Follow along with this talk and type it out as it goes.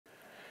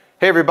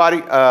Hey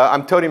everybody,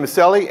 I'm Tony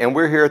Miceli and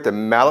we're here at the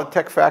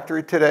Malletech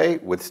factory today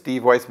with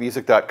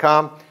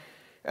SteveWeissMusic.com,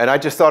 and I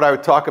just thought I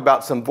would talk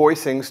about some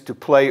voicings to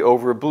play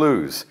over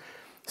blues.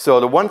 So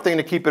the one thing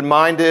to keep in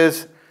mind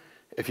is,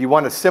 if you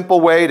want a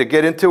simple way to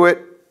get into it,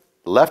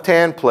 left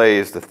hand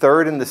plays the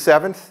 3rd and the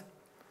 7th,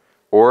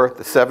 or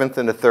the 7th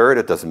and the 3rd,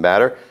 it doesn't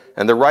matter,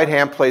 and the right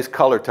hand plays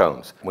color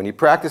tones. When you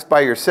practice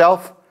by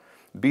yourself,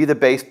 be the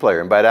bass player,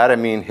 and by that I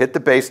mean hit the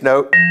bass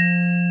note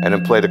and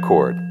then play the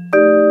chord.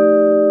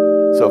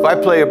 So if I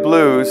play a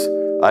blues,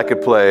 I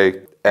could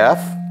play F,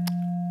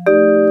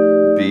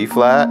 B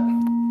flat,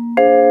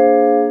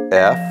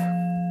 F,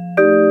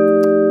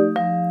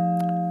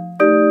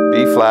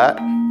 B flat,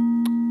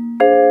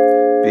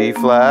 B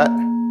flat,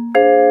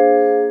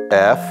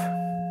 F,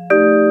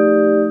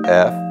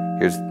 F,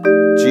 here's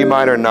G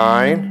minor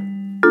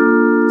 9,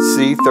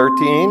 C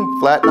 13,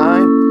 flat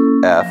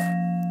 9, F,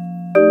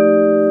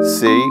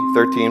 C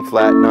 13,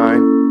 flat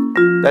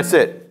 9. That's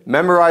it.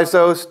 Memorize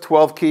those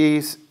 12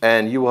 keys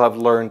and you will have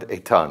learned a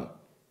ton.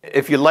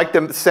 If you like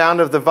the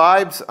sound of the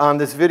vibes on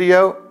this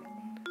video,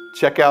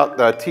 check out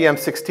the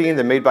TM16,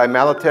 they're made by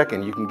Malletech,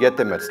 and you can get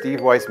them at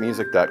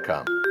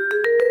SteveWeissMusic.com.